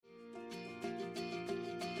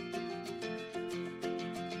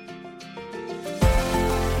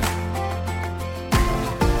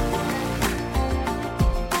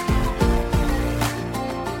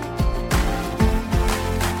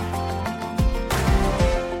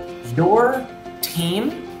Your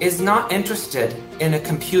team is not interested in a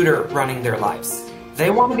computer running their lives.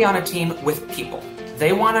 They want to be on a team with people.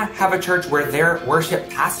 They want to have a church where their worship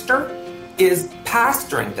pastor is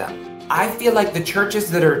pastoring them. I feel like the churches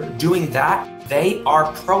that are doing that, they are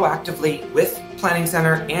proactively with Planning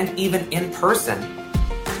Center and even in person.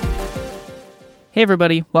 Hey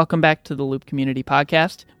everybody, welcome back to the Loop Community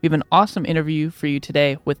Podcast. We have an awesome interview for you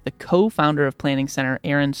today with the co-founder of Planning Center,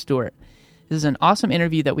 Aaron Stewart. This is an awesome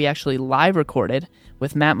interview that we actually live recorded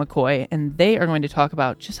with Matt McCoy, and they are going to talk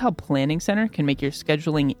about just how Planning Center can make your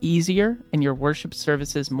scheduling easier and your worship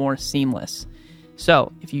services more seamless.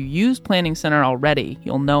 So, if you use Planning Center already,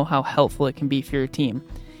 you'll know how helpful it can be for your team.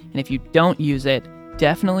 And if you don't use it,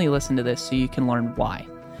 definitely listen to this so you can learn why.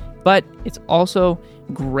 But it's also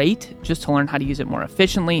great just to learn how to use it more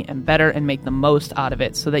efficiently and better and make the most out of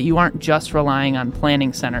it so that you aren't just relying on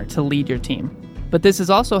Planning Center to lead your team. But this is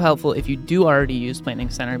also helpful if you do already use Planning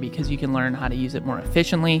Center because you can learn how to use it more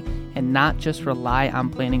efficiently and not just rely on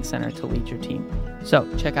Planning Center to lead your team. So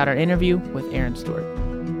check out our interview with Aaron Stewart.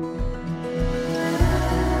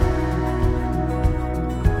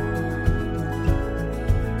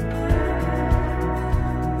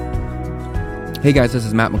 Hey guys, this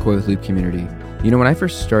is Matt McCoy with Loop Community. You know, when I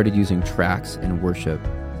first started using tracks in worship,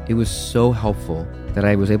 it was so helpful that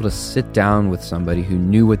I was able to sit down with somebody who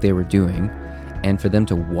knew what they were doing and for them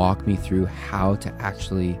to walk me through how to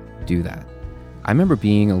actually do that. I remember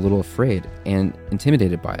being a little afraid and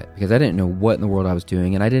intimidated by it because I didn't know what in the world I was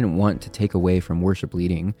doing and I didn't want to take away from worship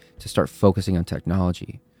leading to start focusing on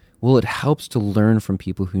technology. Well, it helps to learn from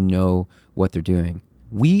people who know what they're doing.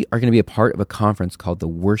 We are going to be a part of a conference called the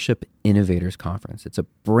Worship Innovators Conference. It's a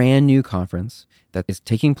brand new conference that is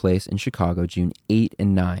taking place in Chicago, June 8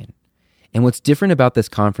 and 9. And what's different about this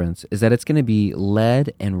conference is that it's going to be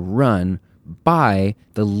led and run by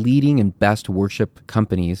the leading and best worship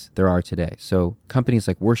companies there are today. So companies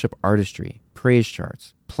like Worship Artistry, Praise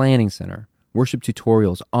Charts, Planning Center, Worship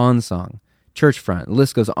Tutorials, OnSong, Churchfront, the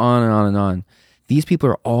list goes on and on and on. These people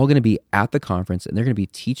are all going to be at the conference and they're going to be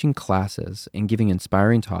teaching classes and giving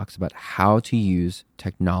inspiring talks about how to use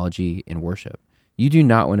technology in worship. You do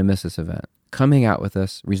not want to miss this event. Come hang out with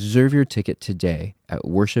us. Reserve your ticket today at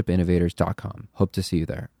worshipinnovators.com. Hope to see you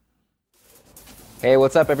there. Hey,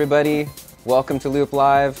 what's up, everybody? Welcome to Loop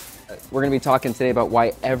Live. We're going to be talking today about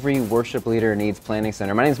why every worship leader needs Planning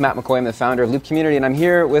Center. My name is Matt McCoy. I'm the founder of Loop Community, and I'm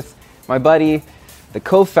here with my buddy, the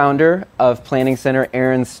co-founder of Planning Center,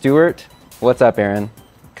 Aaron Stewart. What's up, Aaron?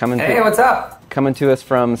 What's up? Coming to us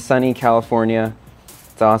from sunny California.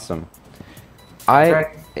 It's awesome. Right.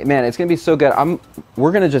 Man, it's going to be so good.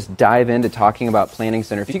 We're going to just dive into talking about Planning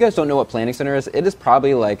Center. If you guys don't know what Planning Center is, it is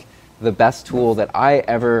probably like the best tool that I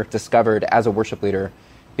ever discovered as a worship leader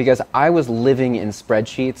because I was living in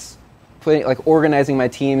spreadsheets, organizing my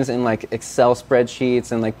teams in Excel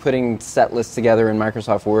spreadsheets and putting set lists together in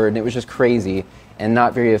Microsoft Word, and it was just crazy and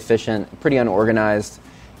not very efficient, pretty unorganized.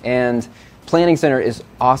 And Planning Center is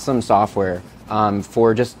awesome software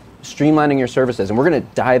for just streamlining your services, and we're going to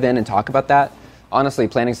dive in and talk about that. Honestly,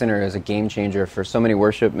 Planning Center is a game changer for so many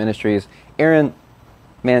worship ministries. Aaron,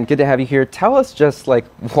 man, good to have you here. Tell us just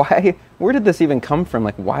where did this even come from?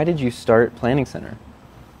 Why did you start Planning Center?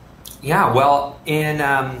 Yeah, well, in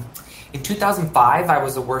 2005, I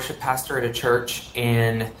was a worship pastor at a church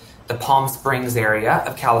in the Palm Springs area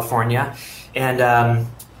of California, and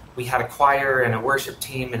we had a choir and a worship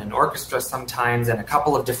team and an orchestra sometimes and a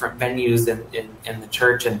couple of different venues in the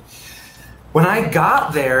church. And when I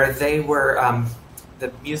got there, they were,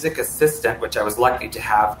 the music assistant, which I was lucky to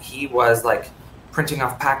have, he was printing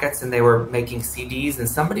off packets and they were making CDs, and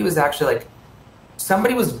somebody was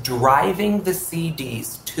driving the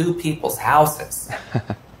CDs to people's houses.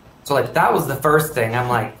 So that was the first thing. I'm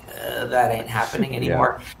that ain't happening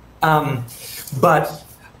anymore. Yeah. But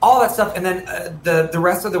all that stuff, and then the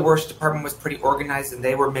rest of the worship department was pretty organized, and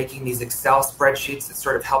they were making these Excel spreadsheets that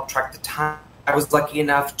sort of helped track the time. I was lucky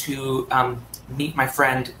enough to meet my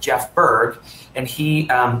friend Jeff Berg, and he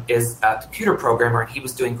is a computer programmer, and he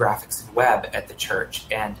was doing graphics and web at the church.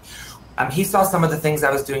 And he saw some of the things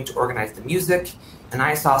I was doing to organize the music, and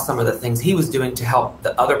I saw some of the things he was doing to help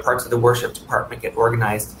the other parts of the worship department get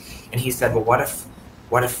organized. And he said, well, what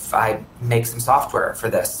if I make some software for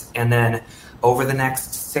this? And then over the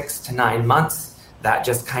next 6 to 9 months, that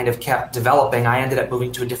just kind of kept developing. I ended up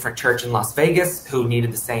moving to a different church in Las Vegas who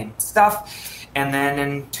needed the same stuff. And then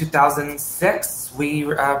in 2006, we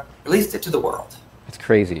released it to the world. It's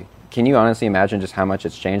crazy. Can you honestly imagine just how much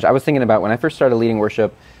it's changed? I was thinking about when I first started leading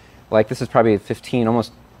worship, this is probably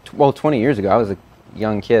 20 years ago. I was a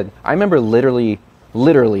young kid. I remember literally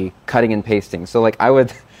cutting and pasting. So I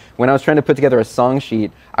would when I was trying to put together a song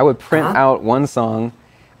sheet, I would print out one song,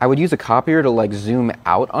 I would use a copier to like zoom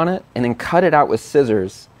out on it, and then cut it out with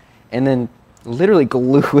scissors, and then literally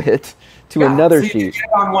glue it to another sheet. You get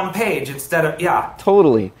it on one page instead of,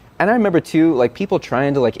 Totally. And I remember too, like people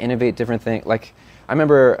trying to like innovate different things. Like I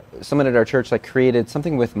remember someone at our church like created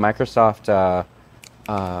something with Microsoft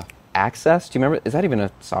Access. Do you remember? Is that even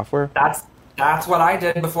a software? That's what I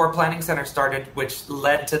did before Planning Center started, which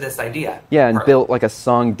led to this idea. Yeah, and built like a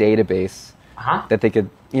song database that they could,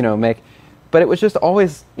 make. But it was just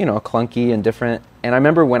always, clunky and different. And I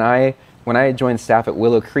remember when I joined staff at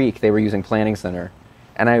Willow Creek, they were using Planning Center.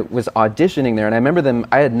 And I was auditioning there, and I remember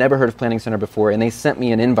I had never heard of Planning Center before, and they sent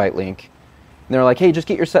me an invite link. And they were like, hey, just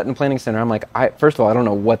get your set in Planning Center. I'm like, first of all, I don't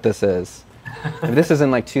know what this is. This is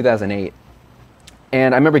in like 2008.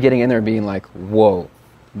 And I remember getting in there and being like, whoa,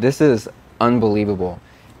 this is unbelievable.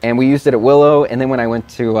 And we used it at Willow, and then when I went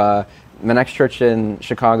to my next church in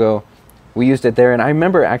Chicago, we used it there. And I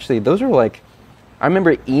remember actually, I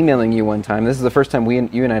remember emailing you one time. This is the first time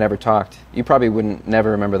you and I had ever talked. You probably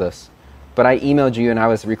never remember this. But I emailed you and I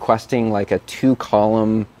was requesting like a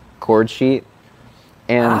 2-column chord sheet.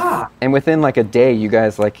 And within like a day, you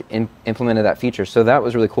guys like implemented that feature. So that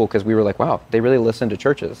was really cool because we were like, wow, they really listen to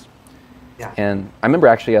churches. Yeah. And I remember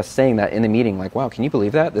actually us saying that in the meeting, like, wow, can you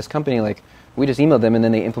believe that? This company, like, we just emailed them and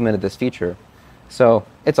then they implemented this feature. So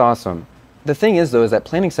it's awesome. The thing is, though, is that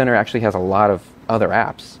Planning Center actually has a lot of other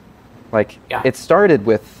apps. Like, it started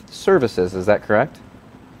with services, is that correct?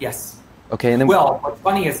 Yes. Okay, and then... Well, what's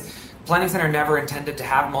funny is Planning Center never intended to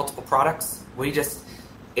have multiple products.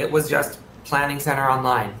 It was just Planning Center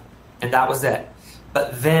Online, and that was it.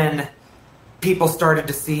 But then people started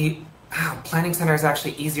to see, wow, Planning Center is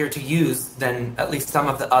actually easier to use than at least some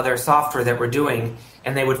of the other software that we're doing,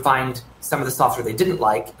 and they would find some of the software they didn't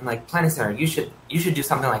like, and like, Planning Center, you should do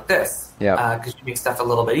something like this, because you make stuff a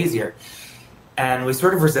little bit easier. And we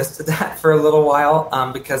sort of resisted that for a little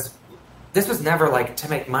while, because this was never like to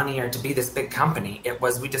make money or to be this big company. It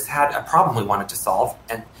was, we just had a problem we wanted to solve,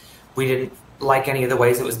 and we didn't like any of the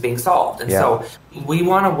ways it was being solved. And so we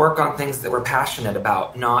want to work on things that we're passionate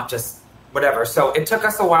about, not just whatever. So it took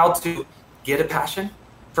us a while to get a passion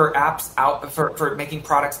for apps for making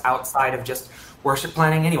products outside of just worship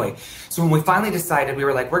planning anyway. So when we finally decided, we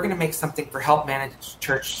were like, we're going to make something for help manage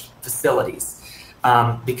church facilities,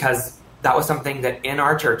 because that was something that in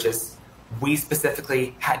our churches, we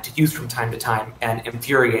specifically had to use from time to time and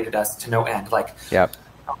infuriated us to no end. Like,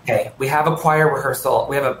 okay, we have a choir rehearsal.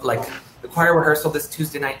 We have the choir rehearsal this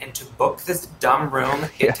Tuesday night, and to book this dumb room,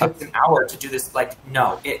 it takes an hour to do this. Like,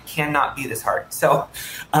 no, it cannot be this hard. So,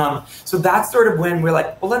 so that's sort of when we're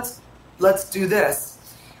like, well, let's do this.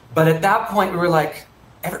 But at that point, we were like,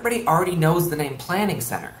 everybody already knows the name Planning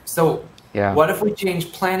Center. So what if we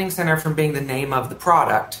change Planning Center from being the name of the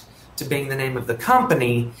product to being the name of the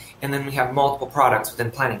company, and then we have multiple products within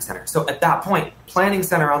Planning Center. So at that point, Planning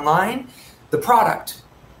Center Online, the product,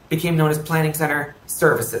 became known as Planning Center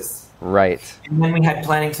Services. Right. And then we had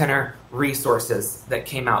Planning Center Resources that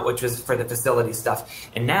came out, which was for the facility stuff.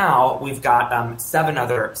 And now we've got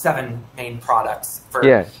seven main products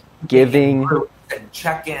for giving and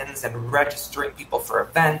check-ins and registering people for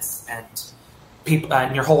events, and people,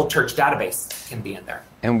 and your whole church database can be in there.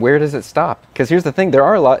 And where does it stop? Because here's the thing,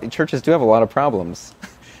 churches do have a lot of problems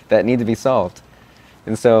that need to be solved.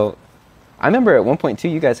 And so I remember at one point too,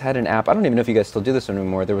 you guys had an app. I don't even know if you guys still do this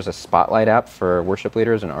anymore. There was a Spotlight app for worship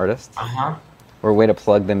leaders and artists. Or a way to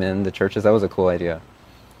plug them in the churches. That was a cool idea.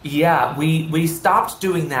 Yeah, we stopped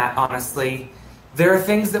doing that, honestly. There are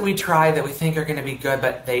things that we try that we think are going to be good,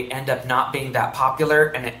 but they end up not being that popular,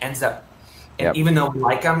 and it ends up, and even though we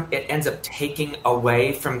like them, it ends up taking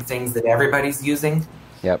away from things that everybody's using.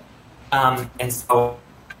 And so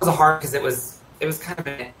it was hard because it was kind of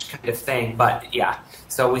a niche kind of thing, but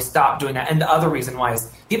so we stopped doing that. And the other reason why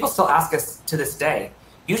is people still ask us to this day,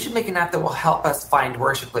 you should make an app that will help us find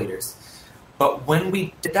worship leaders. But when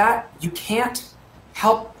we did that, you can't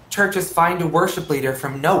help churches find a worship leader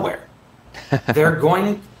from nowhere. They're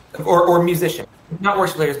going, or musician, not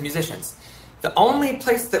worship leaders, musicians. The only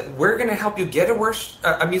place that we're going to help you get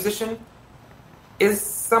a musician is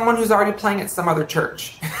someone who's already playing at some other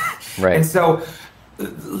church. Right. And so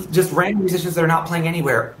just random musicians that are not playing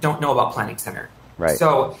anywhere don't know about Planning Center. Right.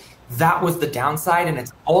 So that was the downside, and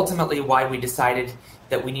it's ultimately why we decided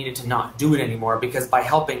that we needed to not do it anymore, because by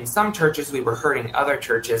helping some churches, we were hurting other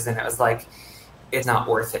churches, and it was like, it's not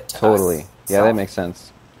worth it to us. Totally. Yeah, that makes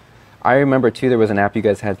sense. I remember, too, there was an app you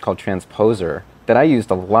guys had called Transposer that I used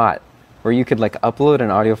a lot, where you could like upload an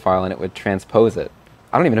audio file and it would transpose it.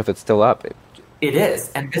 I don't even know if it's still up. It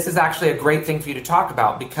is. And this is actually a great thing for you to talk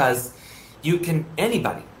about, because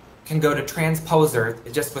anybody can go to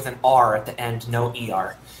Transposer, just with an R at the end, no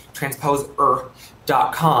ER,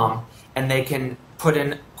 transposer.com, and they can put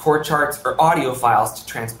in chord charts or audio files to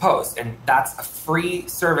transpose. And that's a free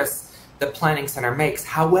service that Planning Center makes.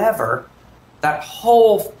 However,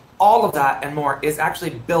 all of that and more is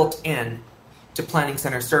actually built in to Planning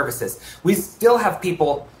Center services. We still have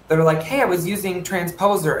people that are like, hey, I was using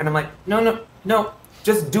Transposer. And I'm like, no,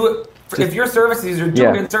 just do it. If your services are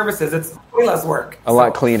doing services, it's way less work. A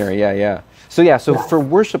lot cleaner, yeah. So for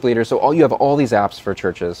worship leaders, you have all these apps for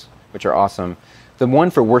churches, which are awesome. The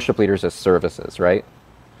one for worship leaders is services, right?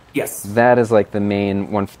 Yes. That is like the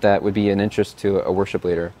main one that would be an interest to a worship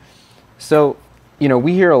leader. So,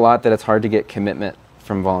 we hear a lot that it's hard to get commitment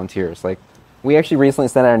from volunteers. Like, we actually recently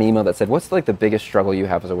sent out an email that said, what's like the biggest struggle you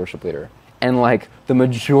have as a worship leader? And like the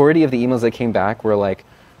majority of the emails that came back were like,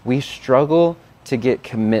 we struggle to get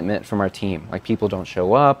commitment from our team. Like, people don't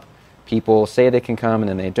show up, people say they can come and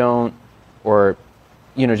then they don't, or,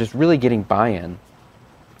 just really getting buy-in.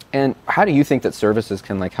 And how do you think that services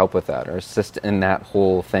can like help with that or assist in that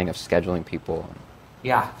whole thing of scheduling people?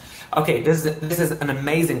 Yeah. Okay, this is an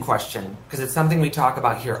amazing question because it's something we talk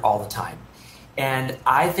about here all the time. And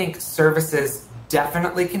I think services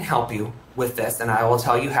definitely can help you with this, and I will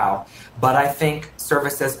tell you how. But I think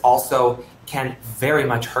services also can very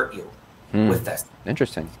much hurt you with this.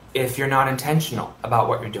 Interesting. If you're not intentional about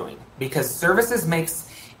what you're doing. Because services makes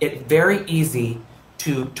it very easy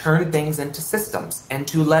to turn things into systems and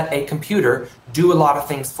to let a computer do a lot of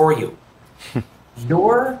things for you.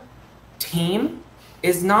 Your team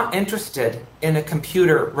is not interested in a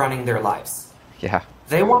computer running their lives. Yeah.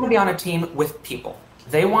 They want to be on a team with people.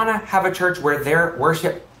 They want to have a church where their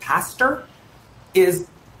worship pastor is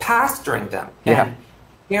pastoring them and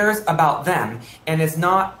cares about them and is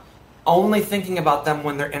not only thinking about them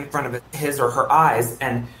when they're in front of his or her eyes,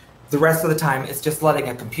 and the rest of the time it's just letting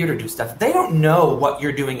a computer do stuff. They don't know what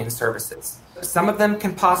you're doing in services. Some of them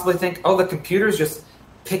can possibly think, oh, the computer's just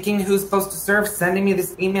picking who's supposed to serve, sending me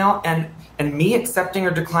this email, and me accepting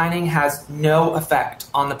or declining has no effect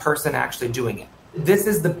on the person actually doing it. This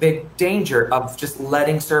is the big danger of just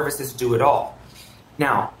letting services do it all.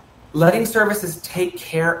 Now, letting services take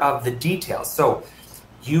care of the details. So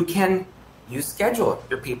you schedule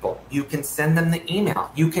your people. You can send them the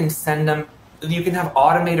email. You can have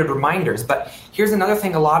automated reminders. But here's another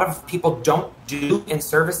thing a lot of people don't do in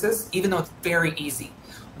services, even though it's very easy.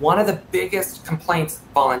 One of the biggest complaints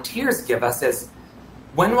volunteers give us is,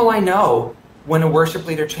 when will I know when a worship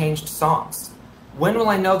leader changed songs? When will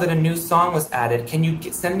I know that a new song was added? Can you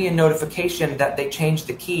send me a notification that they changed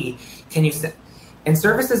the key? And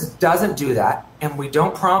services doesn't do that, and we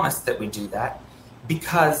don't promise that we do that,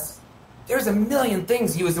 because there's a million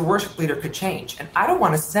things you as a worship leader could change. And I don't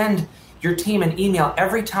want to send your team an email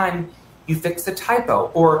every time you fix a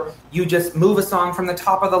typo, or you just move a song from the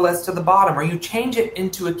top of the list to the bottom, or you change it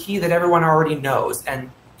into a key that everyone already knows,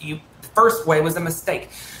 and the first way was a mistake.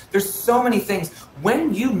 There's so many things.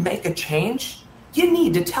 When you make a change, you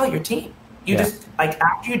need to tell your team. Just,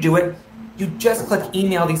 after you do it, you just click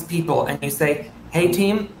email these people and you say, hey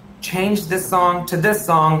team, change this song to this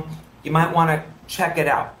song. You might want to check it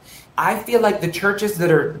out. I feel like the churches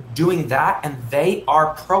that are doing that, and they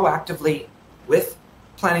are proactively with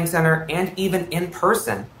Planning Center and even in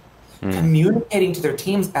person, communicating to their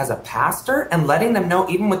teams as a pastor and letting them know,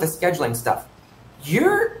 even with the scheduling stuff,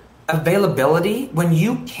 your availability, when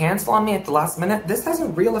you cancel on me at the last minute, this has a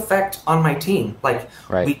real effect on my team.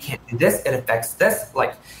 We can't do this, it affects this.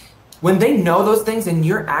 When they know those things and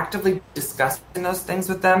you're actively discussing those things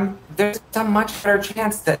with them, there's a much better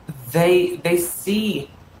chance that they see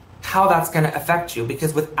how that's going to affect you.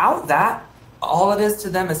 Because without that, all it is to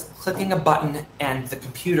them is clicking a button and the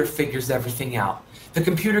computer figures everything out. The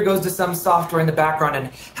computer goes to some software in the background and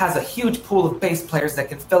has a huge pool of bass players that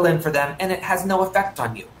can fill in for them, and it has no effect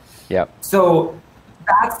on you. Yep. So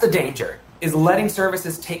that's the danger, is letting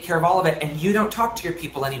services take care of all of it, and you don't talk to your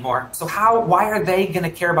people anymore. So why are they going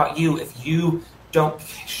to care about you if you don't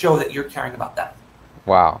show that you're caring about them?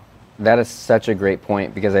 Wow. That is such a great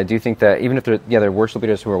point, because I do think that even if there are worship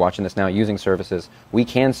leaders who are watching this now using services, we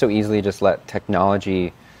can so easily just let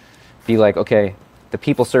technology be like, okay, the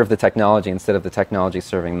people serve the technology instead of the technology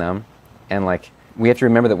serving them. And we have to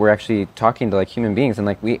remember that we're actually talking to human beings,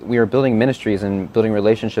 and we are building ministries and building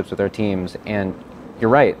relationships with our teams. And you're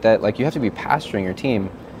right that you have to be pastoring your team.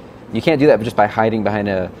 You can't do that just by hiding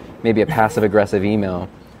behind maybe a passive aggressive email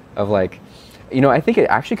of I think it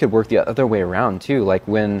actually could work the other way around too.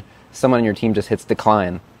 When someone on your team just hits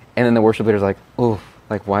decline, and then the worship leader's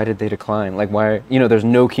why did they decline? Why? There's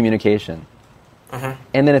no communication.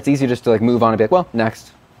 And then it's easy just to move on and be well,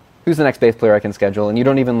 next. who's the next bass player I can schedule? And you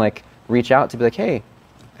don't even like reach out to be like, hey,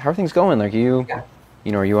 how are things going? Like you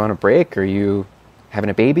know, are you on a break? Are you having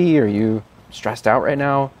a baby? Are you stressed out right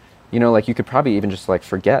now? You know, like you could probably even just like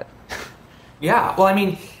forget. Yeah. Well, I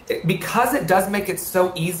mean, because it does make it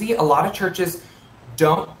so easy, a lot of churches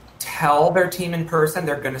don't tell their team in person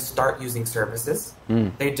they're going to start using services.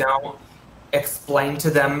 They don't explain to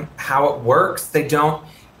them how it works. They don't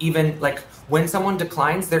even, like, when someone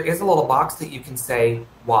declines, there is a little box that you can say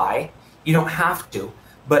why. You don't have to.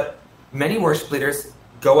 But many worship leaders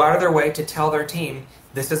go out of their way to tell their team,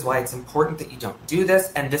 this is why it's important that you don't do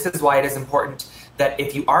this, and this is why it is important that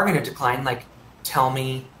if you are going to decline, like, tell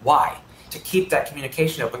me why, to keep that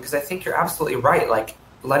communication open. Because I think you're absolutely right. Like,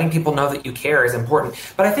 letting people know that you care is important.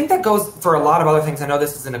 But I think that goes for a lot of other things. I know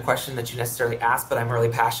this isn't a question that you necessarily asked, but I'm really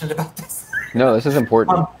passionate about this. No, this is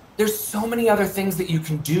important. There's so many other things that you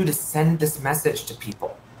can do to send this message to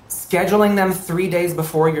people. Scheduling them 3 days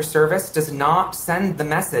before your service does not send the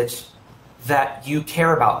message that you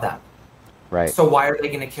care about them. Right. So why are they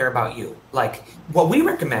going to care about you? Like, what we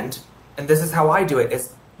recommend, and this is how I do it,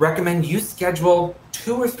 is recommend you schedule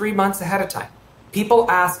 2 or 3 months ahead of time.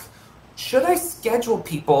 People ask, should I schedule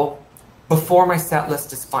people before my set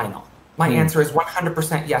list is final? My answer is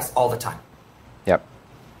 100% yes all the time. Yep.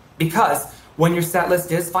 Because when your set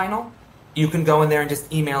list is final, you can go in there and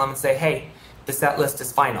just email them and say, hey, the set list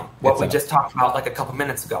is final. What we just talked about like a couple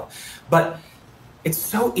minutes ago. But it's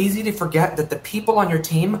so easy to forget that the people on your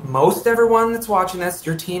team, most everyone that's watching this,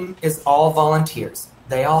 your team is all volunteers.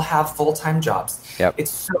 They all have full-time jobs. Yep.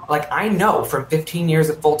 It's so, like, I know from 15 years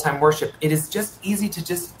of full-time worship, it is just easy to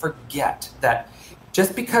just forget that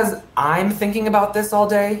just because I'm thinking about this all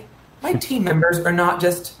day, my team members are not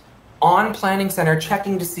just on Planning Center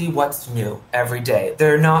checking to see what's new every day.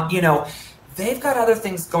 They're not, you know, they've got other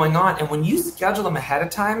things going on. And when you schedule them ahead of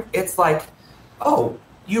time, it's like, oh,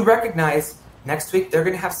 you recognize next week they're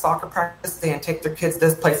going to have soccer practice, they can take their kids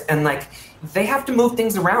this place, and like they have to move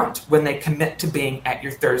things around when they commit to being at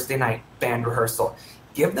your Thursday night band rehearsal.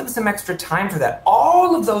 Give them some extra time for that.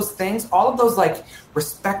 All of those things, all of those, like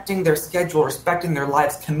respecting their schedule, respecting their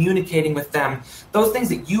lives, communicating with them, those things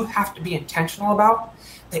that you have to be intentional about,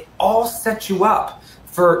 they all set you up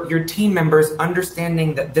for your team members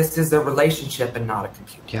understanding that this is a relationship and not a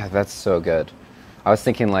computer. Yeah, that's so good. I was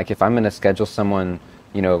thinking, like, if I'm going to schedule someone,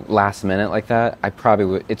 you know, last minute like that, I probably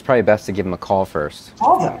would, it's probably best to give them a call first.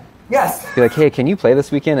 Call them. Yes. Be like, hey, can you play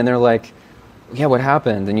this weekend? And they're like, yeah, what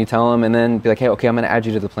happened? And you tell them, and then be like, hey, okay, I'm going to add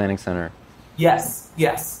you to the Planning Center. Yes,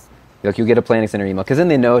 yes. Like, you'll get a Planning Center email, because then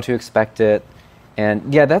they know to expect it.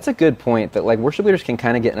 And yeah, that's a good point, that like worship leaders can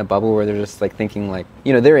kind of get in a bubble where they're just like thinking like,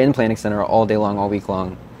 you know, they're in Planning Center all day long, all week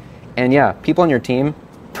long. And yeah, people on your team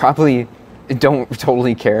probably don't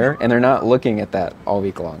totally care, and they're not looking at that all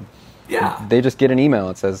week long. Yeah. They just get an email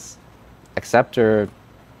that says accept or,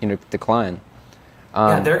 you know, decline.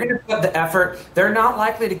 Yeah, they're going to put the effort. They're not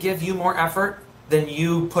likely to give you more effort than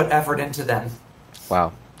you put effort into them.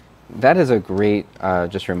 Wow. That is a great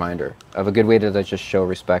just reminder of a good way to just show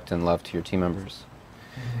respect and love to your team members.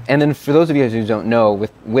 Mm-hmm. And then for those of you who don't know,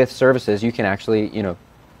 with services, you can actually, you know,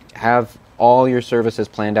 have all your services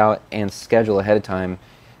planned out and schedule ahead of time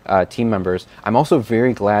team members. I'm also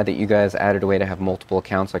very glad that you guys added a way to have multiple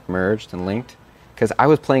accounts like merged and linked, because I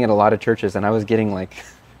was playing at a lot of churches and I was getting like,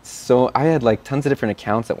 so I had like tons of different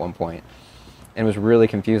accounts at one point, and it was really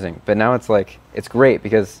confusing. But now it's like, it's great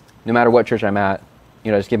because no matter what church I'm at,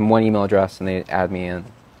 you know, just give them one email address and they add me in.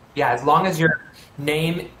 Yeah, as long as your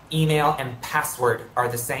name, email, and password are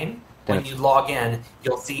the same, when you log in,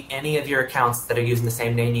 you'll see any of your accounts that are using the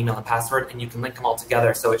same name, email, and password, and you can link them all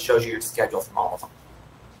together so it shows you your schedule from all of them.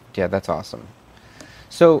 Yeah, that's awesome.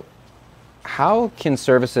 So how can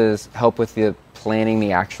services help with the planning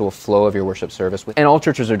the actual flow of your worship service? And all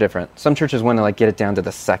churches are different. Some churches want to like get it down to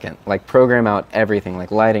the second, like program out everything,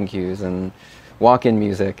 like lighting cues and walk-in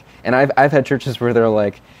music. And I've had churches where they're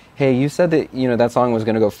like, hey, you said that, you know, that song was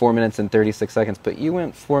going to go 4 minutes and 36 seconds, but you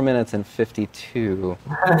went 4 minutes and 52.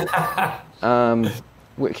 Can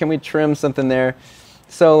we trim something there?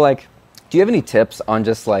 So like, do you have any tips on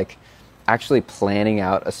just like actually planning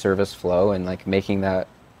out a service flow and like making that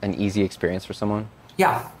an easy experience for someone?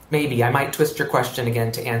 Yeah, maybe. I might twist your question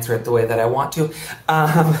again to answer it the way that I want to.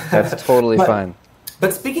 That's totally fine.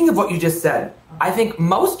 But speaking of what you just said, I think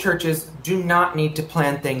most churches do not need to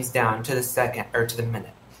plan things down to the second or to the minute.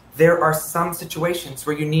 There are some situations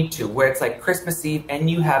where you need to, where it's like Christmas Eve and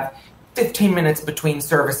you have 15 minutes between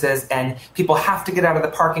services and people have to get out of the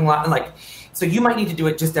parking lot. And like, so you might need to do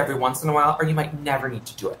it just every once in a while, or you might never need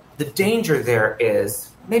to do it. The danger there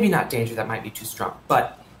is, maybe not danger, that might be too strong,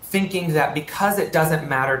 but thinking that because it doesn't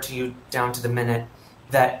matter to you down to the minute,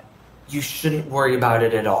 that you shouldn't worry about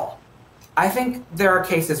it at all. I think there are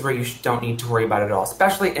cases where you don't need to worry about it at all,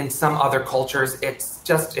 especially in some other cultures.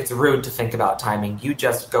 It's rude to think about timing. You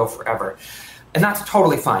just go forever. And that's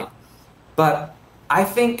totally fine. But I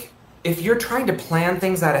think if you're trying to plan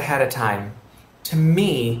things out ahead of time, to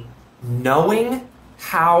me, knowing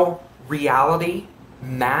how reality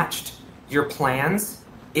matched your plans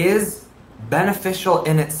is beneficial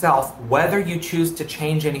in itself, whether you choose to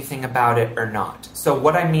change anything about it or not. So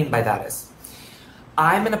what I mean by that is,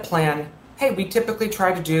 I'm going to plan, hey, we typically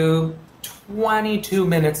try to do 22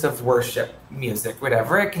 minutes of worship music,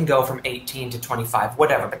 whatever. It can go from 18 to 25,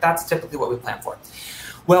 whatever, but that's typically what we plan for.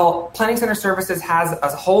 Well, Planning Center Services has a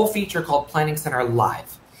whole feature called Planning Center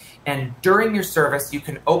Live. And during your service, you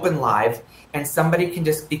can open live, and somebody can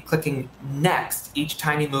just be clicking next each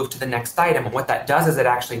time you move to the next item. And what that does is it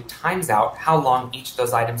actually times out how long each of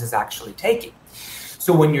those items is actually taking.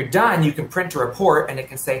 So when you're done, you can print a report, and it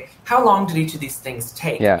can say, how long did each of these things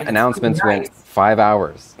take? Yeah, and announcements went 5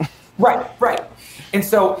 hours. Right. And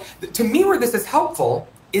so to me, where this is helpful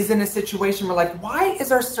is in a situation where, like, why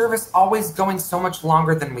is our service always going so much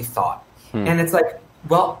longer than we thought? And it's like,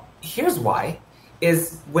 well, here's why.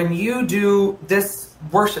 Is when you do this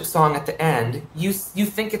worship song at the end, you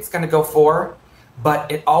think it's going to go 4,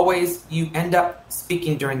 but you end up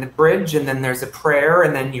speaking during the bridge, and then there's a prayer,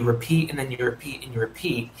 and then you repeat, and then you repeat, and you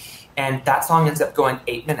repeat, and that song ends up going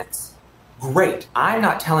 8 minutes. Great. I'm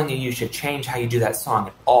not telling you should change how you do that song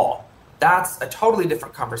at all. That's a totally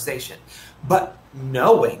different conversation. But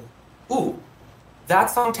knowing,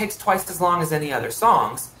 that song takes twice as long as any other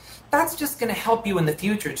songs, that's just going to help you in the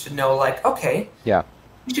future to know, like, okay, you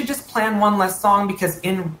should just plan one less song, because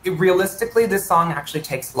realistically, this song actually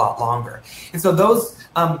takes a lot longer. And so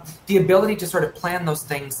the ability to sort of plan those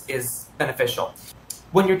things is beneficial.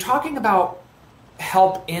 When you're talking about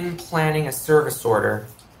help in planning a service order,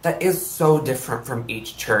 that is so different from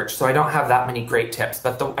each church. So I don't have that many great tips.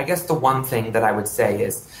 But I guess the one thing that I would say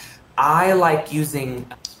is I like using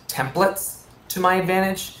templates to my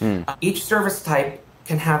advantage. Each service type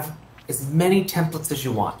can have as many templates as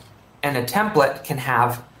you want. And a template can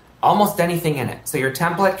have almost anything in it. So your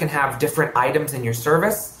template can have different items in your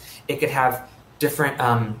service. It could have different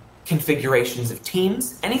configurations of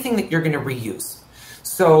teams, anything that you're going to reuse.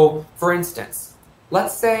 So, for instance,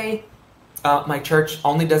 let's say my church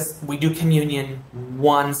we do communion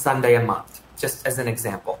one Sunday a month, just as an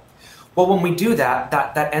example. Well, when we do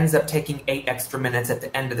that ends up taking 8 extra minutes at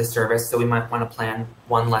the end of the service. So we might want to plan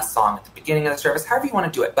one less song at the beginning of the service, however you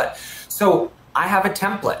want to do it. But so I have a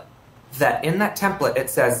template that in that template, it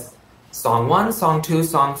says song 1, song 2,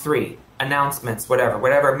 song 3, announcements,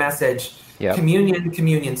 whatever message,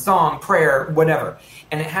 communion song, prayer, whatever.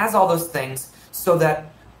 And it has all those things so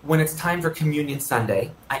that when it's time for Communion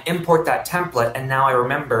Sunday, I import that template, and now I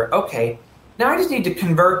remember, okay, now I just need to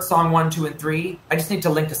convert song 1, 2, and 3. I just need to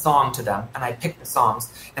link a song to them, and I pick the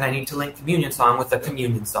songs, and I need to link communion song with a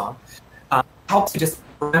communion song. Helps you just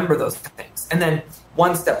remember those things. And then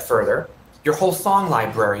one step further, your whole song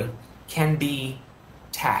library can be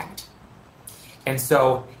tagged. And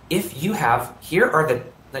so if you have, here are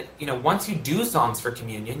once you do songs for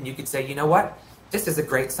communion, you could say, you know what? This is a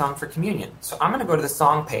great song for communion. So I'm going to go to the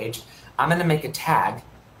song page. I'm going to make a tag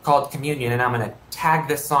called communion, and I'm going to tag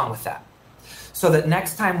this song with that. So that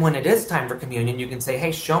next time when it is time for communion, you can say,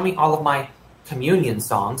 hey, show me all of my communion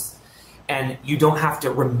songs. And you don't have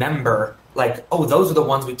to remember, like, oh, those are the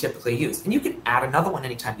ones we typically use. And you can add another one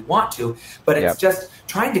anytime you want to. But it's just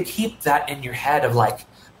trying to keep that in your head of, like,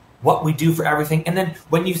 what we do for everything. And then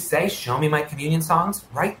when you say, show me my communion songs,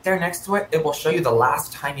 right there next to it, it will show you the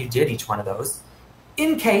last time you did each one of those.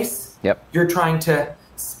 In case you're trying to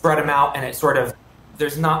spread them out and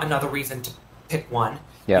there's not another reason to pick one.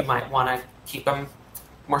 You might want to keep them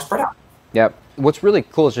more spread out. Yep. What's really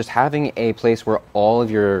cool is just having a place where all of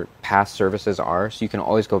your past services are, so you can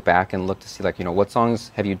always go back and look to see, like, what songs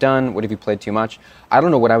have you done? What have you played too much? I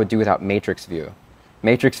don't know what I would do without Matrix View.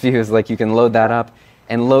 Matrix View is like you can load that up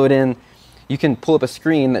and load in. You can pull up a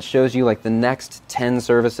screen that shows you, like, the next 10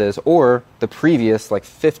 services or the previous,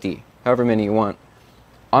 50, however many you want.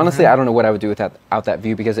 Honestly, I don't know what I would do without that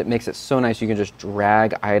view, because it makes it so nice. You can just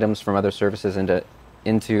drag items from other services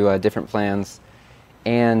into different plans,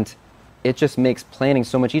 and it just makes planning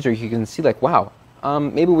so much easier. You can see, like, wow,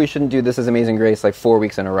 maybe we shouldn't do This Is Amazing Grace 4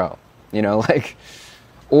 weeks in a row,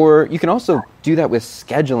 or you can also do that with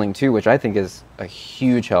scheduling too, which I think is a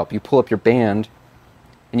huge help. You pull up your band,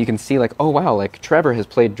 and you can see, like, oh wow, like Trevor has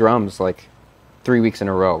played drums 3 weeks in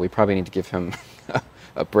a row. We probably need to give him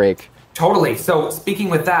a break. Totally. So speaking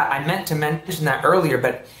with that, I meant to mention that earlier,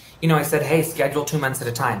 but I said, hey, schedule 2 months at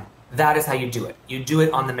a time. that is how you do it. You do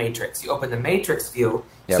it on the matrix. You open the matrix view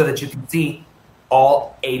Yep. so that you can see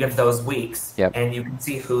all 8 of those weeks. Yep. And you can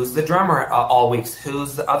see who's the drummer all weeks,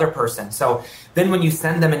 who's the other person. So then when you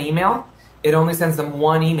send them an email, it only sends them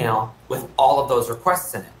one email with all of those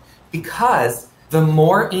requests in it. Because the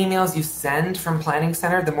more emails you send from Planning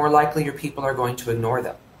Center, the more likely your people are going to ignore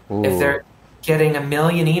them. Ooh. If they're getting 1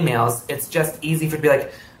 million emails, it's just easy for it to be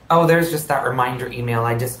like, oh, there's just that reminder email.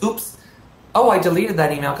 I deleted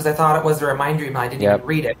that email because I thought it was a reminder email. I didn't Yep. even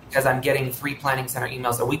read it because I'm getting 3 Planning Center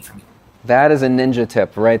emails a week from you. That is a ninja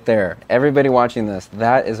tip right there. Everybody watching this,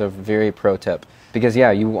 that is a very pro tip. Because,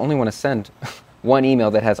 yeah, you only want to send one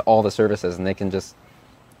email that has all the services, and they can just,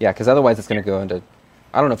 because otherwise it's going to go into,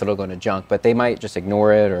 I don't know if it'll go into junk, but they might just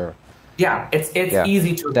ignore it or... Yeah, it's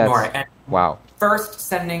easy to ignore it. And wow. first,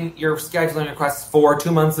 sending your scheduling requests for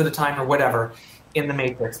 2 months at a time or whatever in the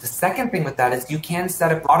matrix. The second thing with that is you can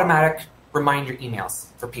set up automatic reminder emails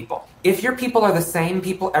for people. If your people are the same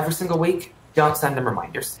people every single week, don't send them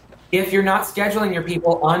reminders. If you're not scheduling your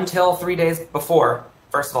people until 3 days before,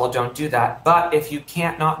 first of all, don't do that. But if you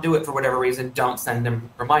can't not do it for whatever reason, don't send them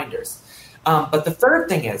reminders. But the third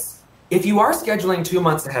thing is, if you are scheduling 2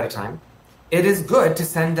 months ahead of time, it is good to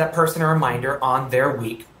send that person a reminder on their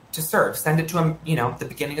week to serve. Send it to them, the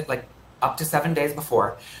beginning of up to 7 days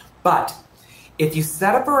before. But if you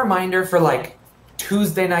set up a reminder for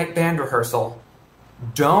Tuesday night band rehearsal,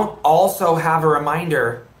 don't also have a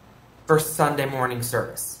reminder for Sunday morning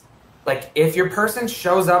service. If your person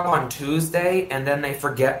shows up on Tuesday and then they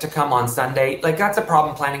forget to come on Sunday, that's a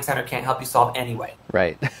problem Planning Center can't help you solve anyway.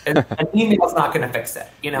 Right. An email's not going to fix it,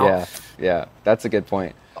 Yeah, that's a good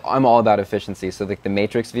point. I'm all about efficiency. So the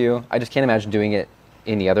matrix view, I just can't imagine doing it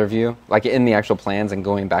in the other view, in the actual plans and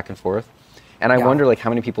going back and forth. And I wonder how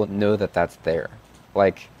many people know that that's there.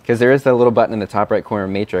 Because there is that little button in the top right corner of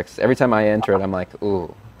matrix. Every time I enter it, I'm like,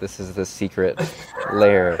 ooh, this is the secret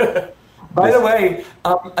layer. By the way,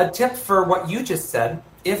 a tip for what you just said,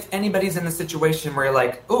 if anybody's in the situation where you're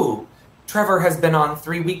like, ooh, Trevor has been on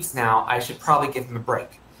 3 weeks now, I should probably give him a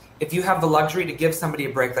break. If you have the luxury to give somebody a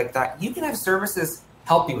break like that, you can have services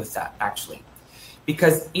help you with that, actually.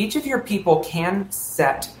 Because each of your people can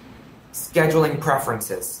set scheduling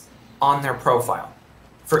preferences on their profile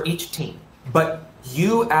for each team. But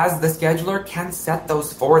you, as the scheduler, can set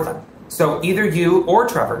those for them. So either you or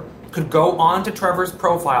Trevor could go on to Trevor's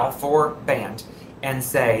profile for band and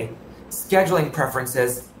say, scheduling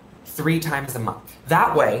preferences 3 times a month.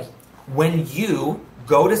 That way, when you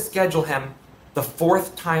go to schedule him the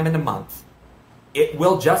 4th time in a month, it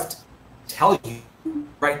will just tell you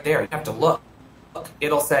right there. You have to look.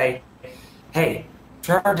 It'll say, hey,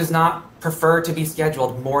 Trevor does not prefer to be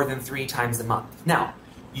scheduled more than 3 times a month. Now,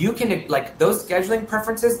 you can, those scheduling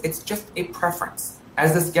preferences, it's just a preference.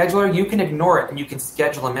 As the scheduler, you can ignore it and you can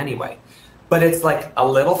schedule them anyway. But it's a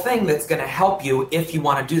little thing that's going to help you if you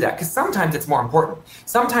want to do that. Because sometimes it's more important.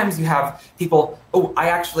 Sometimes you have people,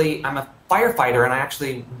 I'm a firefighter and I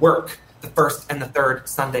actually work the 1st and the 3rd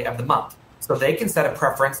Sunday of the month. So they can set a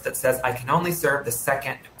preference that says, I can only serve the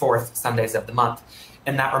 2nd, 4th Sundays of the month.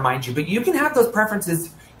 And that reminds you. But you can have those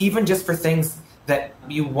preferences even just for things that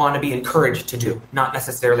you want to be encouraged to do, not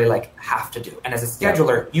necessarily have to do. And as a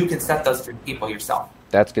scheduler, you can set those for people yourself.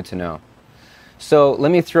 That's good to know. So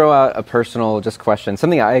let me throw out a personal question,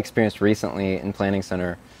 something I experienced recently in Planning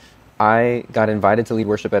Center. I got invited to lead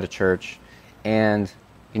worship at a church, and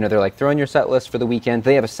they're throw in your set list for the weekend.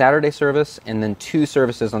 They have a Saturday service and then 2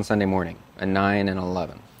 services on Sunday morning, a 9 and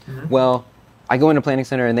 11. Mm-hmm. Well, I go into Planning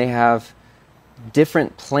Center and they have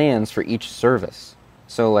different plans for each service.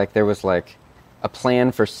 So there was a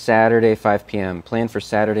plan for Saturday 5 p.m., plan for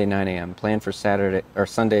Saturday 9 a.m., plan for Saturday or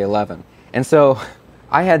Sunday 11. And so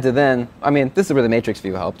I had to then, this is where the matrix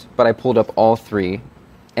view helped, but I pulled up all 3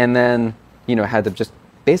 and then, had to just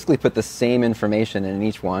basically put the same information in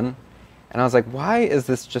each one. And I was like, why is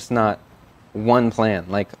this just not one plan,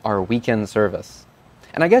 our weekend service?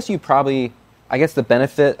 And I guess the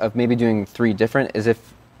benefit of maybe doing 3 different is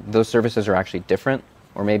if those services are actually different,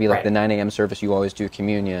 or maybe right. The 9 a.m. service, you always do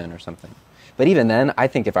communion or something. But even then, I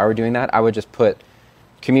think if I were doing that, I would just put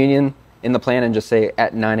communion in the plan and just say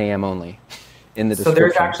at 9 a.m. only in the description. So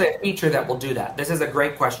there's actually a feature that will do that. This is a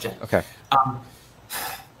great question. Okay.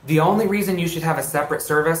 The only reason you should have a separate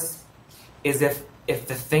service is if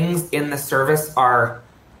the things in the service are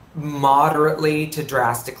moderately to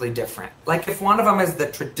drastically different. If one of them is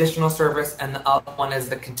the traditional service and the other one is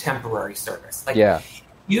the contemporary service.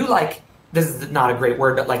 You this is not a great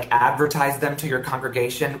word, but advertise them to your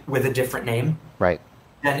congregation with a different name. Right.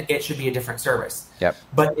 then it should be a different service. Yep.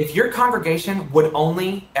 But if your congregation would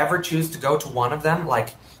only ever choose to go to one of them, like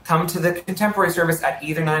come to the contemporary service at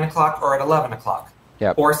either 9 o'clock or at 11 o'clock,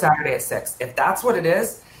 Yep. or Saturday at 6, if that's what it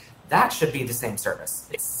is, that should be the same service.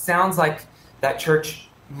 It sounds like that church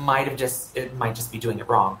might just be doing it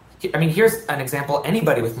wrong. I mean, here's an example.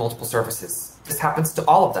 Anybody with multiple services, this happens to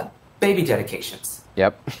all of them. Baby dedications.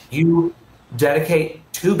 Yep. You dedicate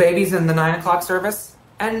 2 babies in the 9 o'clock service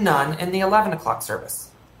and none in the 11 o'clock service.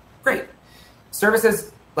 Great.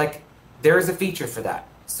 Services, like, there is a feature for that.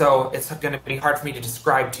 So it's going to be hard for me to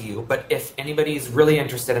describe to you, but if anybody is really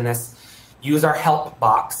interested in this, use our help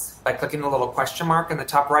box by clicking the little question mark in the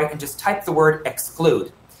top right and just type the word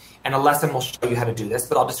exclude. And a lesson will show you how to do this,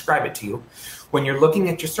 but I'll describe it to you. When you're looking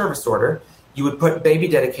at your service order, you would put baby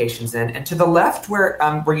dedications in, and to the left where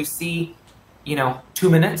you see, 2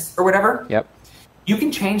 minutes or whatever, Yep. you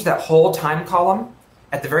can change that whole time column.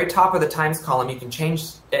 At the very top of the times column, you can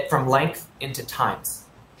change it from length into times.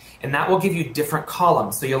 And that will give you different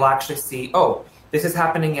columns. So you'll actually see, this is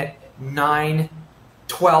happening at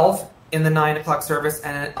 9:12 in the 9 o'clock service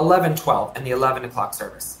and at 11:12 in the 11 o'clock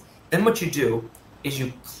service. Then what you do is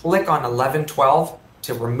you click on 11:12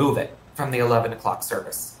 to remove it from the 11 o'clock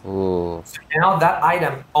service. Ooh. So now that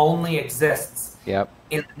item only exists Yep.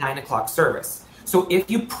 in the 9 o'clock service. So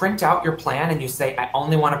if you print out your plan and you say, I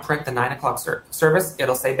only want to print the 9 o'clock service,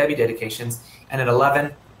 it'll say baby dedications. And at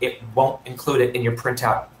 11, it won't include it in your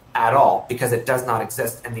printout at all because it does not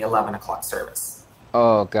exist in the 11 o'clock service.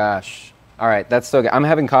 Oh, gosh. All right, that's so good. I'm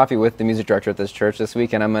having coffee with the music director at this church this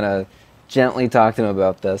week, and I'm going to gently talk to him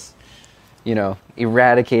about this.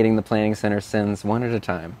 Eradicating the planning center sins one at a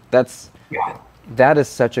time. That's a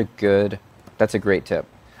great tip.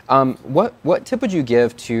 What tip would you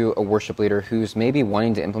give to a worship leader who's maybe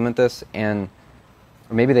wanting to implement this, or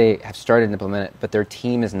maybe they have started to implement it, but their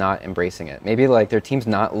team is not embracing it? Maybe their team's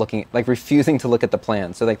not refusing to look at the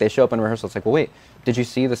plan. So they show up in rehearsal. It's like, well, wait, did you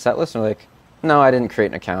see the set list? And they're like, no, I didn't create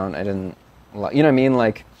an account. I didn't. You know what I mean?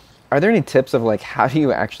 Are there any tips of how do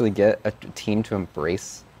you actually get a team to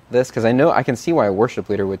embrace this? Because I can see why a worship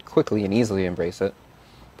leader would quickly and easily embrace it.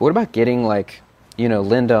 But what about getting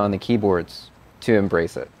Linda on the keyboards to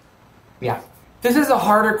embrace it? Yeah. This is a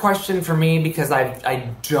harder question for me because I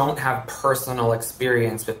don't have personal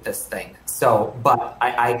experience with this thing. So, but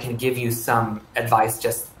I can give you some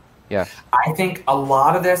advice Yeah. I think a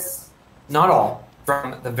lot of this, not all,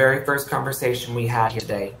 from the very first conversation we had here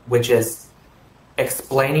today, which is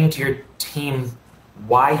explaining to your team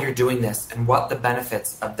why you're doing this and what the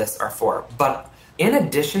benefits of this are for. But in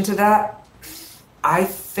addition to that, I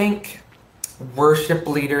think worship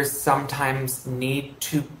leaders sometimes need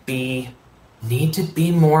to be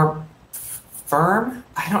more firm.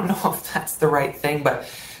 I don't know if that's the right thing, but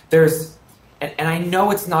and I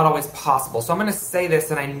know it's not always possible. So I'm going to say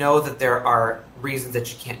this, and I know that there are reasons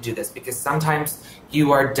that you can't do this because sometimes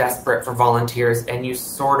you are desperate for volunteers and you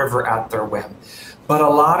sort of are at their whim. But a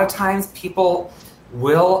lot of times people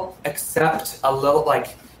will accept a little,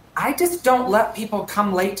 I just don't let people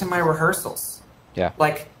come late to my rehearsals. Yeah.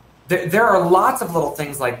 There are lots of little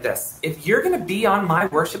things like this. If you're going to be on my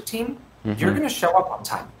worship team, you're going to show up on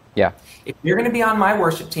time. Yeah. If you're going to be on my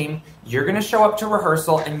worship team, you're going to show up to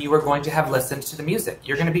rehearsal and you are going to have listened to the music.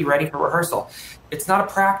 You're going to be ready for rehearsal. It's not a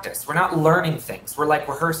practice. We're not learning things. We're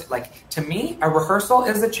rehearsing. To me, a rehearsal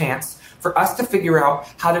is a chance for us to figure out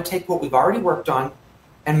how to take what we've already worked on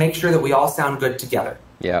and make sure that we all sound good together.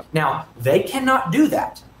 Yeah. Now, they cannot do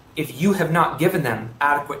that if you have not given them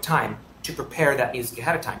adequate time to prepare that music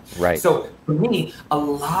ahead of time. Right. So for me, a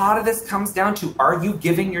lot of this comes down to, are you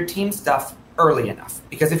giving your team stuff early enough?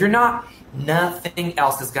 Because if you're not, nothing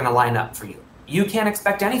else is going to line up for you. You can't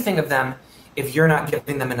expect anything of them if you're not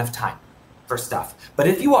giving them enough time for stuff. But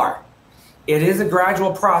if you are, it is a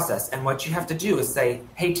gradual process. And what you have to do is say,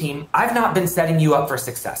 hey team, I've not been setting you up for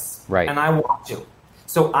success. Right. And I want to.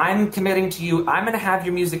 So I'm committing to you. I'm going to have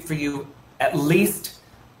your music for you at least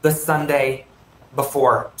the Sunday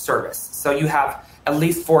before service. So you have at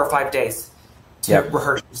least 4 or 5 days to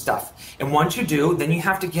rehearse your stuff. And once you do, then you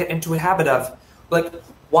have to get into a habit of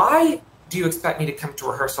why do you expect me to come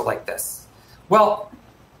to rehearsal like this? Well,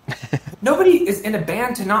 nobody is in a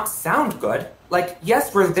band to not sound good.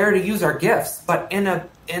 Yes, we're there to use our gifts, but in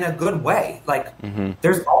a good way.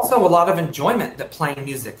 There's also a lot of enjoyment that playing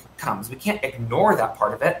music comes. We can't ignore that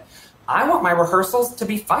part of it. I want my rehearsals to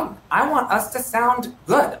be fun. I want us to sound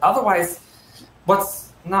good. Otherwise,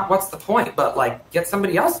 what's the point? But get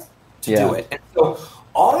somebody else to do it. And so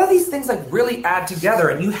all of these things really add together,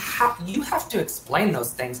 and you have to explain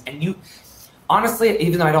those things. And you honestly,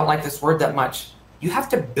 even though I don't like this word that much, you have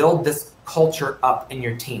to build this culture up in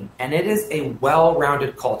your team. And it is a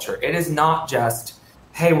well-rounded culture. It is not just,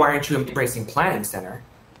 hey, why aren't you embracing Planning Center?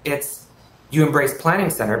 It's you embrace Planning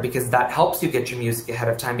Center because that helps you get your music ahead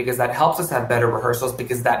of time, because that helps us have better rehearsals,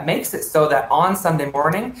 because that makes it so that on Sunday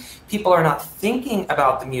morning, people are not thinking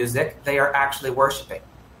about the music, they are actually worshiping.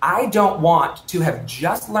 I don't want to have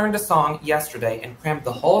just learned a song yesterday and crammed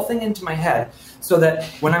the whole thing into my head so that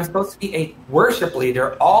when I'm supposed to be a worship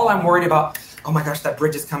leader, all I'm worried about, oh my gosh, that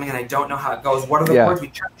bridge is coming and I don't know how it goes. What are the chords? We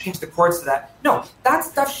try to change the chords to that. No, that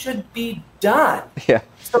stuff should be done. Yeah.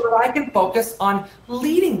 So that I can focus on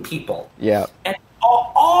leading people. Yeah. And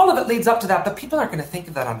all of it leads up to that, but people aren't going to think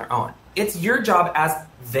of that on their own. It's your job as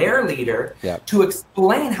their leader to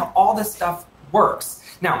explain how all this stuff works.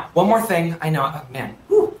 Now, one more thing. I know, man,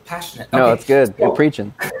 passionate. No, okay. That's good. You're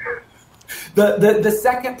preaching. The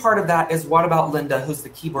second part of that is, what about Linda, who's the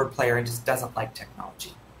keyboard player and just doesn't like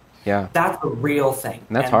technology? Yeah. That's a real thing.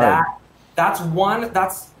 And that's hard.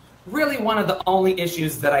 That's really one of the only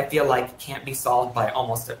issues that I feel like can't be solved by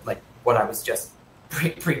almost like what I was just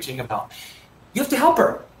preaching about. You have to help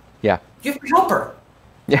her. Yeah. You have to help her.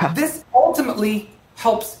 Yeah. This ultimately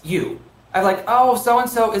helps you. I'm like, oh,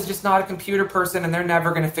 so-and-so is just not a computer person and they're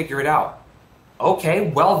never going to figure it out. Okay,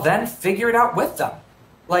 well then figure it out with them.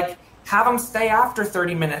 Like, have them stay after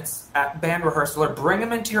 30 minutes at band rehearsal, or bring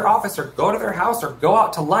them into your office, or go to their house, or go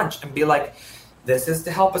out to lunch and be like, this is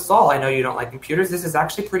to help us all. I know you don't like computers. This is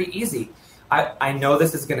actually pretty easy. I know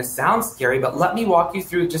this is going to sound scary, but let me walk you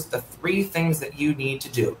through just the 3 things that you need to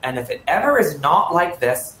do. And if it ever is not like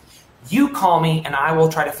this, you call me and I will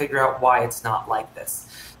try to figure out why it's not like this.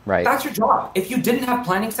 Right. That's your job. If you didn't have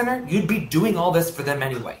Planning Center, you'd be doing all this for them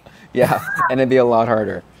anyway. Yeah, and it'd be a lot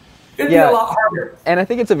harder. It'd be a lot harder. And I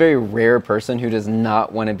think it's a very rare person who does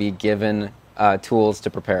not want to be given tools to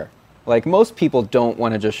prepare. Like, most people don't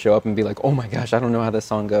want to just show up and be like, oh my gosh, I don't know how this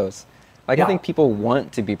song goes. Like, I think people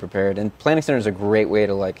want to be prepared, and Planning Center is a great way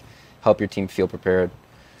to, like, help your team feel prepared.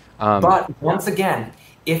 But once again,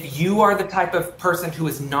 if you are the type of person who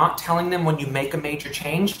is not telling them when you make a major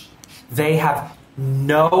change, they have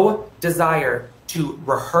no desire to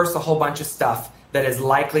rehearse a whole bunch of stuff that is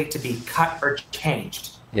likely to be cut or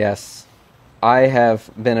changed. Yes. I have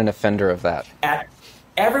been an offender of that.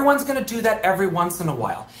 Everyone's going to do that every once in a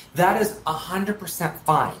while. That is 100%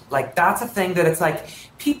 fine. Like, that's a thing that it's like,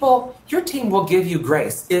 people, your team will give you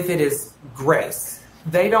grace if it is grace.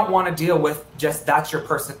 They don't want to deal with just, that's your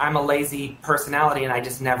person. I'm a lazy personality and I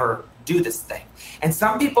just never do this thing. And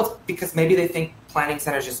some people, because maybe they think Planning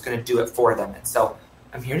Center is just going to do it for them. And so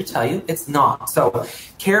I'm here to tell you it's not. So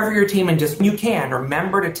care for your team, and just, you can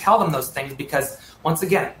remember to tell them those things, because once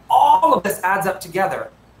again, all of this adds up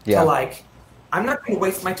together to, like, I'm not going to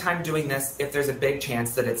waste my time doing this if there's a big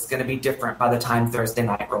chance that it's going to be different by the time Thursday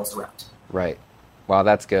night rolls around. Right. Wow,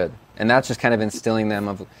 that's good. And that's just kind of instilling them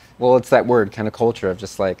of, well, it's that word, kind of culture of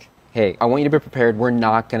just like, hey, I want you to be prepared. We're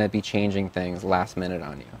not going to be changing things last minute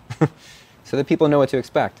on you. So that people know what to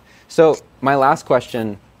expect. So my last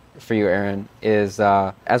question for you, Aaron, is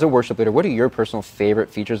as a worship leader, what are your personal favorite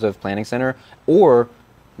features of Planning Center? Or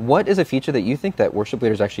what is a feature that you think that worship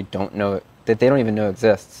leaders actually don't know, that they don't even know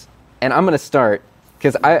exists? And I'm going to start,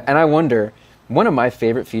 because I wonder, one of my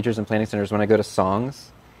favorite features in Planning Center is when I go to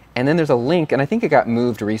songs, and then there's a link, and I think it got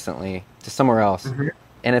moved recently to somewhere else,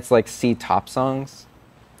 and it's like see top songs.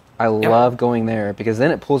 I love going there, because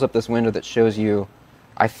then it pulls up this window that shows you,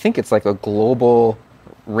 I think it's like a global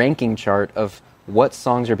ranking chart of what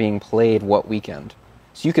songs are being played what weekend.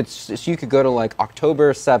 So you could go to like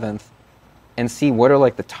October 7th and see what are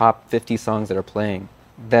like the top 50 songs that are playing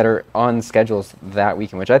that are on schedules that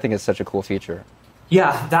weekend, which I think is such a cool feature.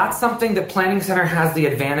 Yeah, that's something that Planning Center has the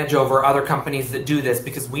advantage over other companies that do this,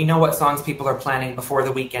 because we know what songs people are planning before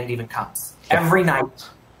the weekend even comes. Every night,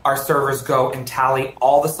 our servers go and tally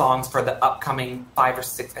all the songs for the upcoming 5 or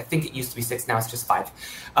 6, I think it used to be 6, now it's just 5,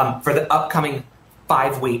 for the upcoming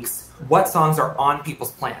 5 weeks, what songs are on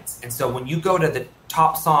people's plans. And so when you go to the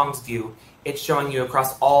top songs view, it's showing you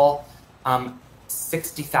across all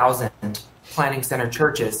 60,000 Planning Center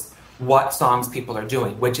churches what songs people are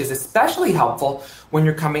doing, which is especially helpful when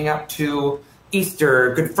you're coming up to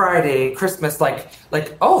Easter, Good Friday, Christmas, like,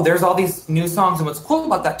 oh, there's all these new songs. And what's cool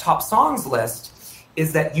about that top songs list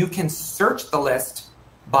is that you can search the list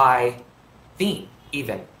by theme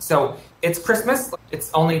even. So it's Christmas,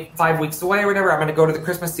 it's only 5 weeks away or whatever. I'm going to go to the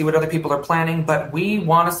Christmas, see what other people are planning, but we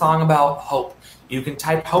want a song about hope. You can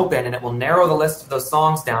type hope in and it will narrow the list of those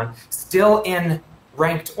songs down, still in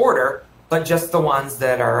ranked order, but just the ones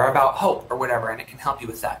that are about hope or whatever, and it can help you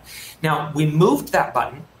with that. Now, we moved that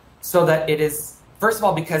button so that it is, first of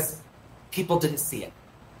all, because people didn't see it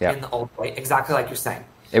in the old way, exactly like you're saying.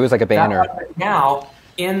 It was like a banner. Now,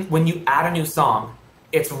 when you add a new song,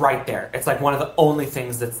 it's right there. It's like one of the only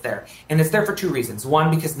things that's there. And it's there for two reasons.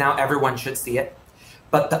 One, because now everyone should see it.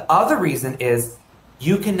 But the other reason is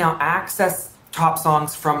you can now access top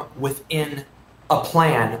songs from within a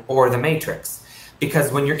plan or the matrix.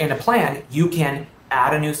 Because when you're in a plan, you can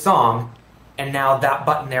add a new song, and now that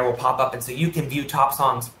button there will pop up. And so you can view top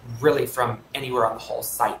songs really from anywhere on the whole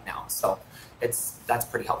site now. So that's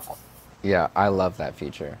pretty helpful. Yeah, I love that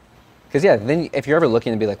feature. Because then if you're ever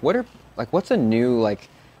looking to be like, what's a new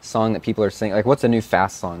song that people are singing? Like, what's a new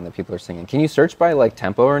fast song that people are singing? Can you search by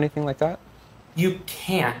tempo or anything like that? You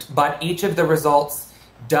can't, but each of the results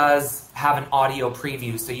does have an audio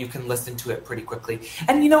preview, so you can listen to it pretty quickly.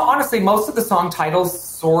 And honestly, most of the song titles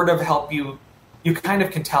sort of help you. You kind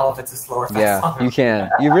of can tell if it's a slow or fast song. Yeah, you can.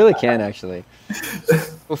 You really can, actually.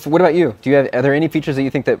 What about you? Are there any features that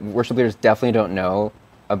you think that worship leaders definitely don't know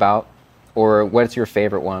about? Or what's your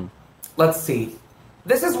favorite one? Let's see.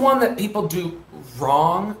 This is one that people do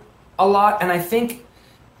wrong a lot, and I think,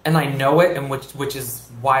 and I know it, and which is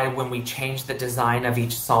why when we changed the design of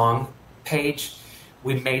each song page,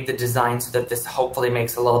 we made the design so that this hopefully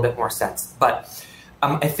makes a little bit more sense. But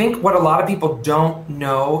I think what a lot of people don't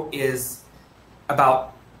know is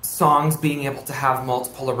about songs being able to have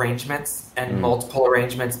multiple arrangements and multiple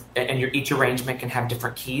arrangements, and each arrangement can have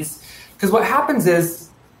different keys. Because what happens is,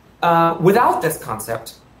 without this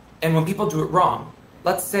concept, and when people do it wrong,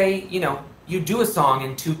 let's say, you do a song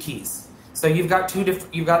in two keys. So you've got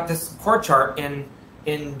you've got this chord chart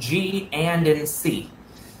in G and in C.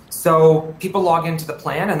 So people log into the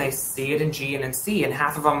plan and they see it in G and in C, and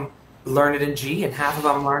half of them learn it in G and half of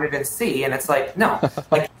them learn it in C. And it's like, no,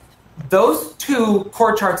 those two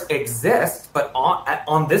chord charts exist, but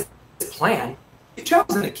on this plan, you've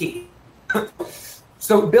chosen a key.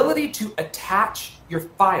 So ability to attach your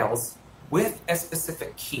files with a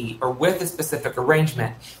specific key or with a specific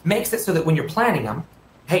arrangement makes it so that when you're planning them,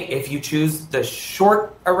 hey, if you choose the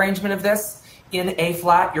short arrangement of this in A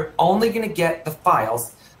flat, you're only going to get the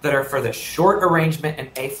files that are for the short arrangement in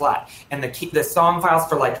A flat. And the song files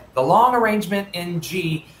for the long arrangement in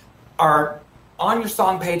G are on your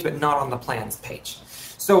song page, but not on the plans page.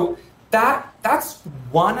 So that's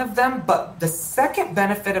one of them. But the second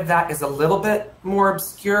benefit of that is a little bit more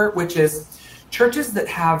obscure, which is churches that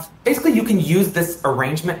have, basically you can use this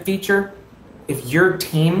arrangement feature if your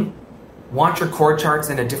team wants your chord charts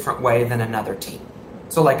in a different way than another team.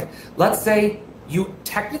 So let's say you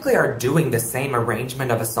technically are doing the same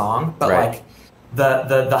arrangement of a song, but right.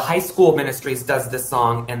 The high school ministries does this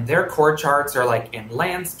song and their chord charts are in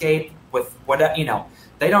landscape with whatever,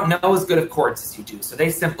 they don't know as good of chords as you do. So they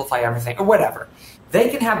simplify everything or whatever. They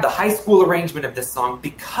can have the high school arrangement of this song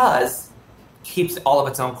because it keeps all of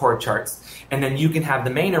its own chord charts. And then you can have the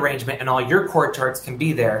main arrangement and all your chord charts can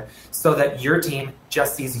be there so that your team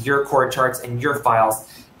just sees your chord charts and your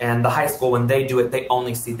files. And the high school, when they do it, they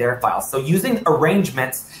only see their files. So using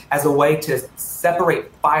arrangements as a way to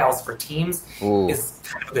separate files for teams is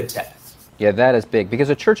kind of a good tip. Yeah, that is big. Because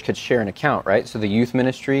a church could share an account, right? So the youth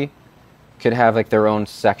ministry could have their own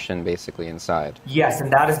section basically inside. Yes,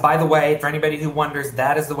 and that is, by the way, for anybody who wonders,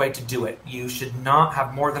 that is the way to do it. You should not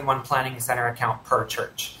have more than one planning center account per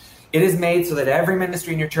church. It is made so that every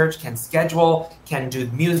ministry in your church can schedule, can do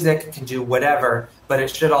music, can do whatever, but it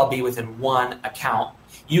should all be within one account.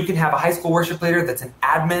 You can have a high school worship leader that's an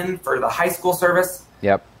admin for the high school service.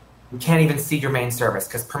 Yep. You can't even see your main service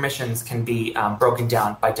because permissions can be broken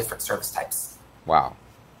down by different service types. Wow.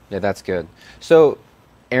 Yeah, that's good. So,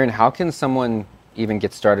 Aaron, how can someone even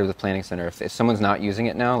get started with Planning Center if someone's not using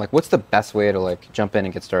it now? What's the best way to jump in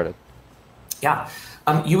and get started? Yeah.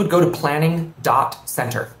 You would go to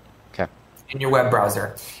planning.center. Okay. In your web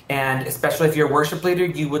browser. And especially if you're a worship leader,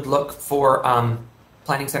 you would look for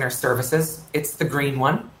Planning Center Services. It's the green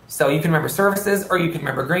one. So you can remember services or you can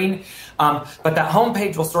remember green. But that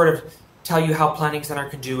homepage will sort of tell you how Planning Center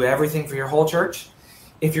can do everything for your whole church.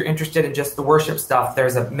 If you're interested in just the worship stuff,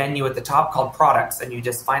 there's a menu at the top called Products, and you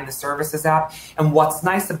just find the Services app. And what's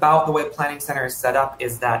nice about the way Planning Center is set up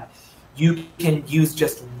is that you can use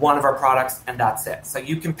just one of our products and that's it. So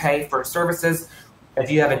you can pay for services.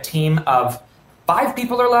 If you have a team of 5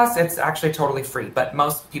 people or less, it's actually totally free, but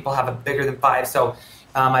most people have a bigger than 5. So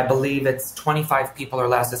I believe it's 25 people or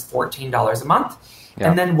less is $14 a month. Yeah.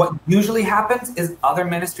 And then what usually happens is other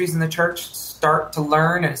ministries in the church start to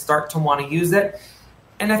learn and start to want to use it.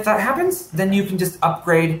 And if that happens, then you can just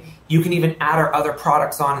upgrade. You can even add our other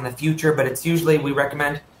products on in the future, but it's usually, we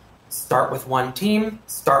recommend start with one team,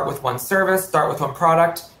 start with one service, start with one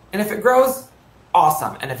product. And if it grows,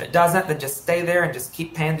 awesome. And if it doesn't, then just stay there and just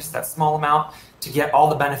keep paying just that small amount to get all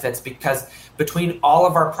the benefits, because between all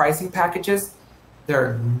of our pricing packages, there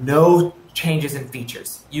are no changes in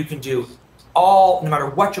features. You can do no matter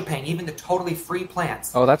what you're paying, even the totally free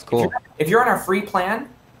plans. Oh, that's cool. If you're on our free plan,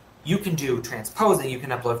 you can do transposing, you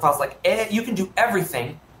can upload files, you can do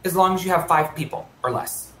everything as long as you have 5 people or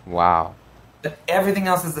less. Wow. But everything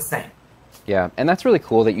else is the same. Yeah, and that's really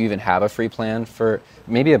cool that you even have a free plan for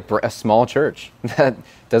maybe a small church that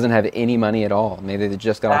doesn't have any money at all. Maybe they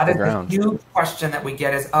just got off the ground. That is a huge question that we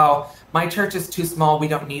get is, oh, my church is too small, we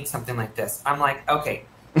don't need something like this. I'm like, okay,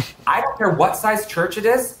 I don't care what size church it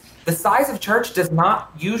is. The size of church does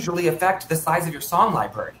not usually affect the size of your song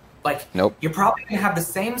library. Nope. You're probably going to have the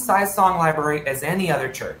same size song library as any other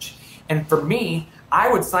church. And for me,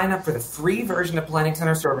 I would sign up for the free version of Planning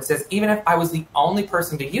Center Services, even if I was the only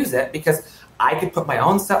person to use it, because I could put my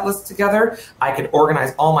own set list together. I could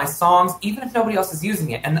organize all my songs, even if nobody else is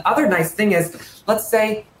using it. And the other nice thing is, let's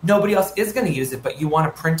say nobody else is going to use it, but you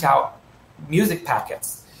want to print out music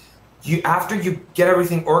packets. After you get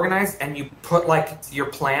everything organized and you put your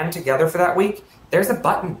plan together for that week, there's a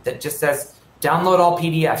button that just says, download all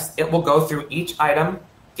PDFs. It will go through each item,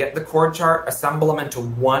 get the chord chart, assemble them into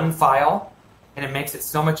one file, and it makes it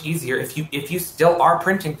so much easier. If you still are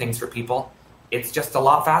printing things for people, it's just a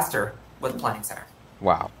lot faster with Planning Center.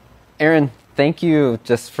 Wow. Aaron, thank you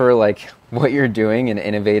just for what you're doing and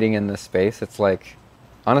innovating in this space. It's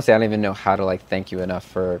honestly, I don't even know how to thank you enough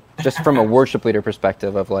for just from a worship leader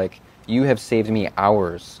perspective of you have saved me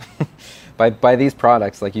hours by these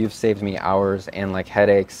products. You've saved me hours and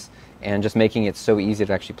headaches and just making it so easy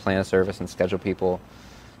to actually plan a service and schedule people.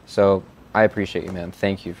 So I appreciate you, man.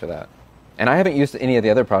 Thank you for that. And I haven't used any of the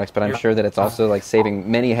other products, but I'm sure that it's also saving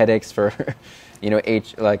many headaches for,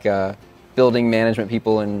 building management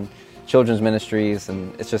people and children's ministries,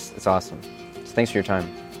 and it's awesome. So thanks for your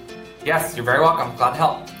time. Yes, you're very welcome. Glad to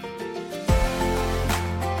help.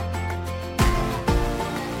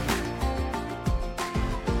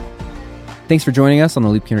 Thanks for joining us on the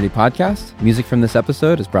Loop Community Podcast. Music from this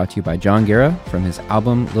episode is brought to you by John Guerra from his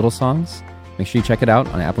album Little Songs. Make sure you check it out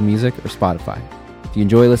on Apple Music or Spotify. If you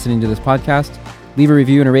enjoy listening to this podcast, leave a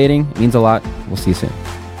review and a rating. It means a lot. We'll see you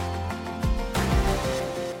soon.